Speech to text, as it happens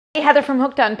Hey, Heather from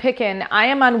Hooked on Pickin. I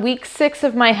am on week 6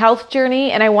 of my health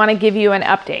journey and I want to give you an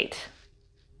update.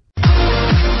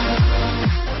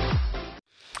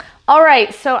 All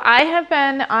right, so I have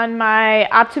been on my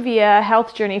Optavia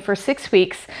health journey for 6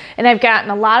 weeks and I've gotten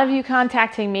a lot of you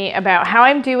contacting me about how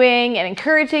I'm doing and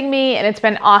encouraging me, and it's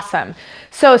been awesome.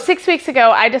 So 6 weeks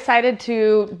ago, I decided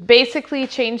to basically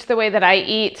change the way that I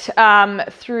eat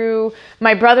through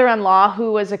my brother-in-law,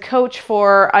 who was a coach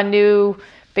for a new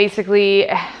basically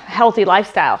healthy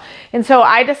lifestyle. And so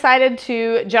I decided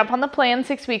to jump on the plan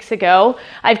 6 weeks ago.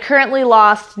 I've currently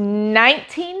lost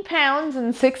 19 pounds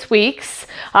in 6 weeks.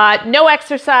 No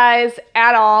exercise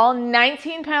at all,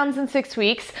 19 pounds in 6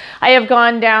 weeks. I have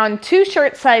gone down 2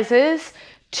 shirt sizes,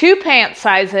 2 pant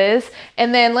sizes,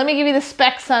 and then let me give you the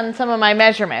specs on some of my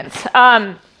measurements.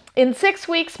 In 6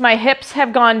 weeks, my hips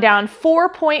have gone down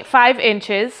 4.5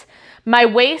 inches. My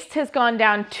waist has gone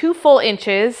down 2 full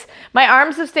inches. My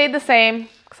arms have stayed the same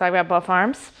because I've got buff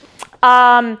arms.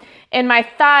 And my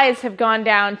thighs have gone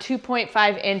down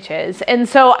 2.5 inches. And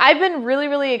so I've been really,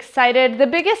 really excited. The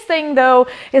biggest thing though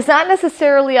is not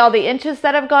necessarily all the inches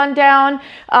that have gone down.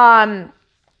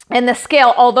 And the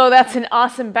scale, although that's an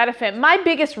awesome benefit. My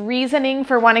biggest reasoning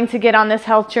for wanting to get on this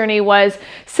health journey was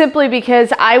simply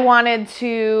because I wanted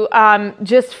to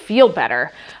just feel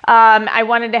better. I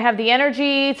wanted to have the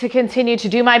energy to continue to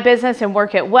do my business and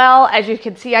work it well. As you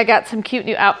can see, I got some cute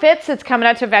new outfits. It's coming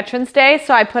up to Veterans Day,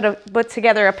 so I put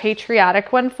together a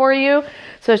patriotic one for you.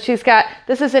 So she's got,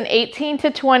 this is an 18 to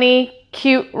 20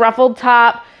 cute ruffled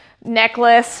top,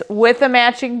 necklace with a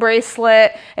matching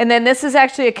bracelet, and then this is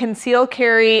actually a concealed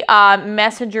carry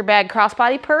messenger bag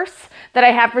crossbody purse that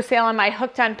I have for sale on my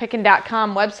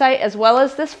hookedonpickin.com website, as well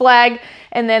as this flag,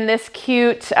 and then this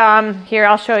cute here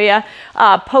I'll show you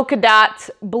polka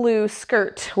dot blue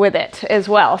skirt with it as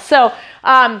well. So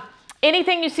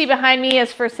anything you see behind me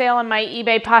is for sale on my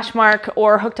eBay, Poshmark,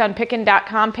 or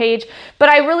hookedonpickin.com page. But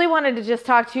I really wanted to just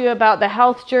talk to you about the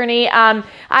health journey. I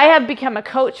have become a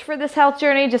coach for this health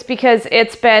journey just because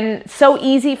it's been so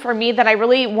easy for me that I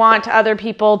really want other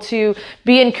people to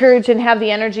be encouraged and have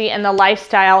the energy and the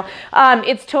lifestyle.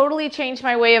 It's totally changed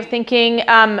my way of thinking.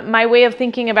 My way of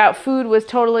thinking about food was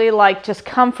totally like just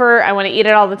comfort. I want to eat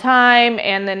it all the time.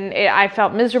 And then I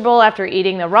felt miserable after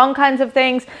eating the wrong kinds of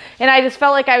things. And I just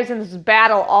felt like I was in this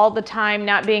battle all the time,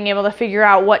 not being able to figure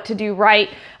out what to do right,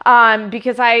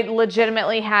 because I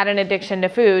legitimately had an addiction to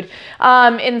food.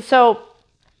 And so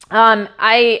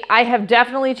I have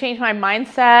definitely changed my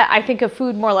mindset. I think of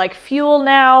food more like fuel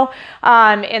now.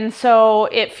 And so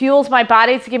it fuels my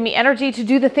body to give me energy to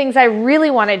do the things I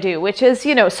really want to do, which is,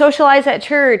 you know, socialize at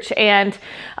church and,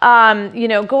 you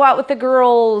know, go out with the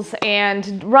girls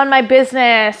and run my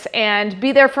business and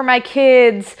be there for my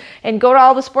kids and go to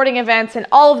all the sporting events and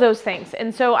all of those things.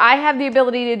 And so I have the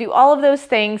ability to do all of those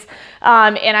things.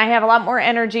 And I have a lot more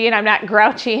energy and I'm not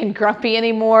grouchy and grumpy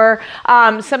anymore.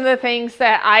 Some of the things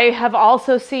that I have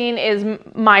also seen is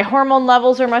my hormone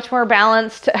levels are much more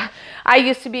balanced. I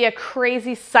used to be a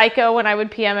crazy psycho when I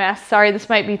would PMS. Sorry, this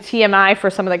might be TMI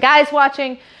for some of the guys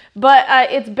watching, but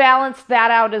it's balanced that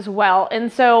out as well.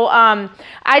 And so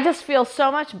I just feel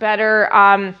so much better.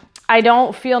 I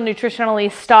don't feel nutritionally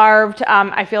starved.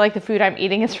 I feel like the food I'm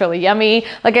eating is really yummy.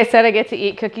 Like I said, I get to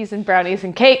eat cookies and brownies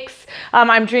and cakes.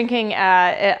 I'm drinking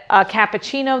a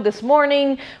cappuccino this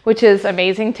morning, which is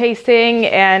amazing tasting,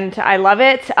 and I love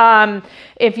it.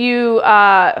 If you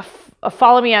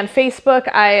follow me on Facebook,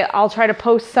 I'll try to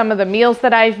post some of the meals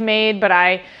that I've made, but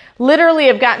I literally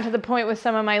have gotten to the point with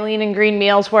some of my lean and green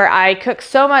meals where I cook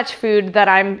so much food that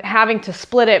I'm having to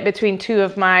split it between 2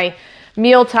 of my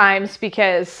meal times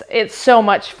because it's so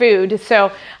much food.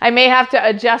 So I may have to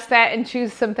adjust that and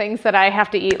choose some things that I have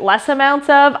to eat less amounts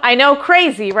of. I know,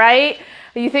 crazy, right?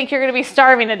 You think you're going to be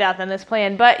starving to death in this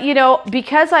plan, but you know,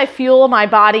 because I fuel my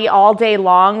body all day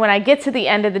long, when I get to the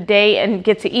end of the day and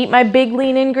get to eat my big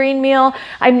lean and green meal,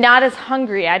 I'm not as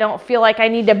hungry. I don't feel like I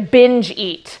need to binge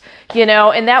eat, you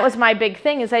know, and that was my big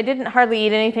thing, is I didn't hardly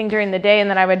eat anything during the day and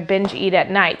then I would binge eat at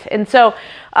night. And so,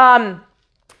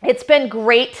 it's been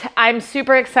great. I'm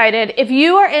super excited. If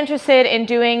you are interested in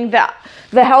doing the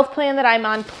health plan that I'm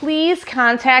on, please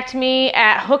contact me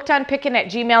at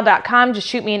hookedonpickin@gmail.com. Just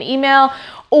shoot me an email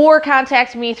or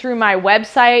contact me through my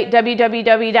website,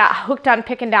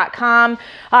 www.hookedonpickin.com.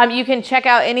 You can check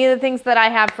out any of the things that I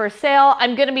have for sale.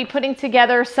 I'm going to be putting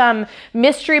together some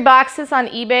mystery boxes on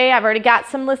eBay. I've already got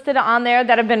some listed on there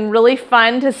that have been really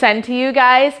fun to send to you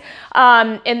guys.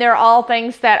 And they're all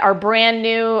things that are brand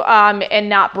new and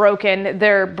not broken.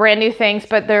 They're brand new things,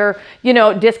 but they're, you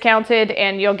know, discounted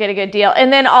and you'll get a good deal.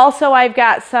 And then also I've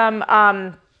got some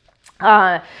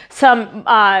some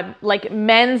like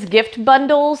men's gift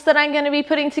bundles that I'm going to be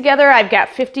putting together. I've got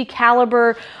 50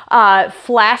 caliber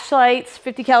flashlights,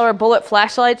 50 caliber bullet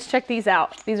flashlights. Check these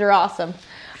out. These are awesome.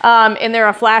 And they're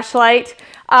a flashlight.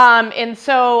 And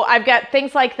so I've got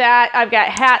things like that. I've got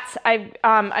hats.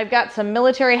 I've got some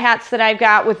military hats that I've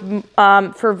got with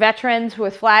for veterans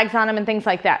with flags on them and things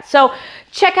like that. So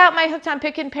check out my Hooked on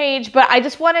Pickin page. But I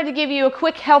just wanted to give you a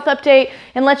quick health update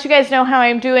and let you guys know how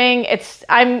I'm doing.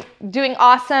 I'm doing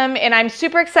awesome, and I'm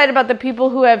super excited about the people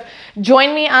who have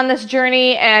joined me on this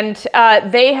journey, and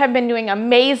they have been doing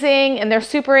amazing, and they're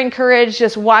super encouraged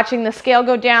just watching the scale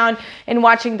go down and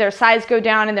watching their size go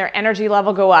down and their energy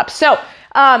level go up. So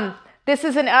this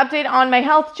is an update on my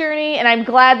health journey, and I'm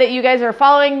glad that you guys are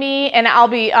following me, and I'll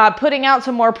be putting out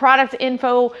some more product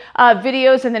info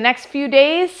videos in the next few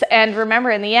days. And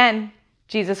remember, in the end,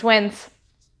 Jesus wins.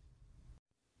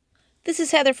 This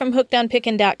is Heather from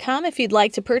hookedonpickin.com. If you'd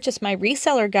like to purchase my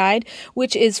reseller guide,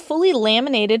 which is fully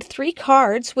laminated 3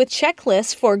 cards with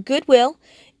checklists for Goodwill,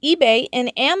 eBay,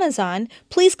 and Amazon,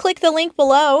 please click the link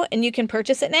below and you can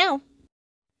purchase it now.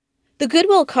 The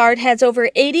Goodwill card has over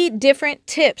 80 different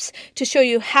tips to show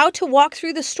you how to walk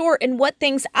through the store and what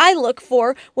things I look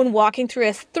for when walking through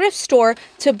a thrift store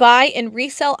to buy and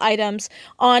resell items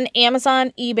on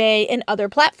Amazon, eBay, and other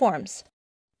platforms.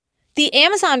 The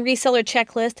Amazon reseller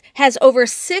checklist has over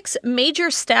 6 major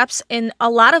steps and a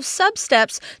lot of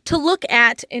sub-steps to look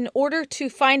at in order to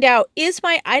find out, is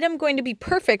my item going to be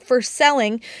perfect for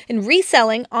selling and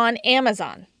reselling on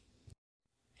Amazon?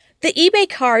 The eBay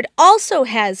card also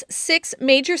has 6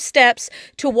 major steps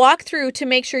to walk through to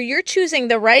make sure you're choosing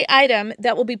the right item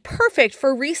that will be perfect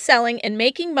for reselling and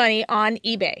making money on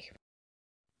eBay.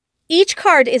 Each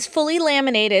card is fully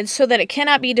laminated so that it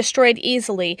cannot be destroyed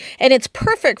easily, and it's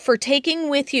perfect for taking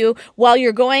with you while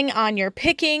you're going on your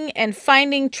picking and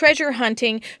finding treasure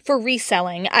hunting for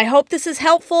reselling. I hope this is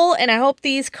helpful, and I hope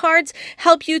these cards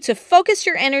help you to focus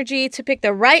your energy to pick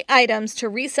the right items to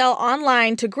resell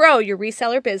online to grow your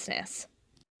reseller business.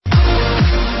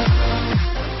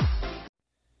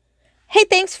 Hey,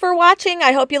 thanks for watching.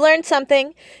 I hope you learned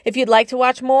something. If you'd like to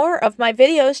watch more of my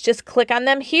videos, just click on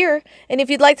them here. And if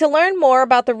you'd like to learn more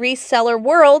about the reseller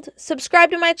world,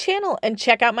 subscribe to my channel and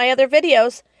check out my other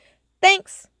videos.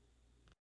 Thanks.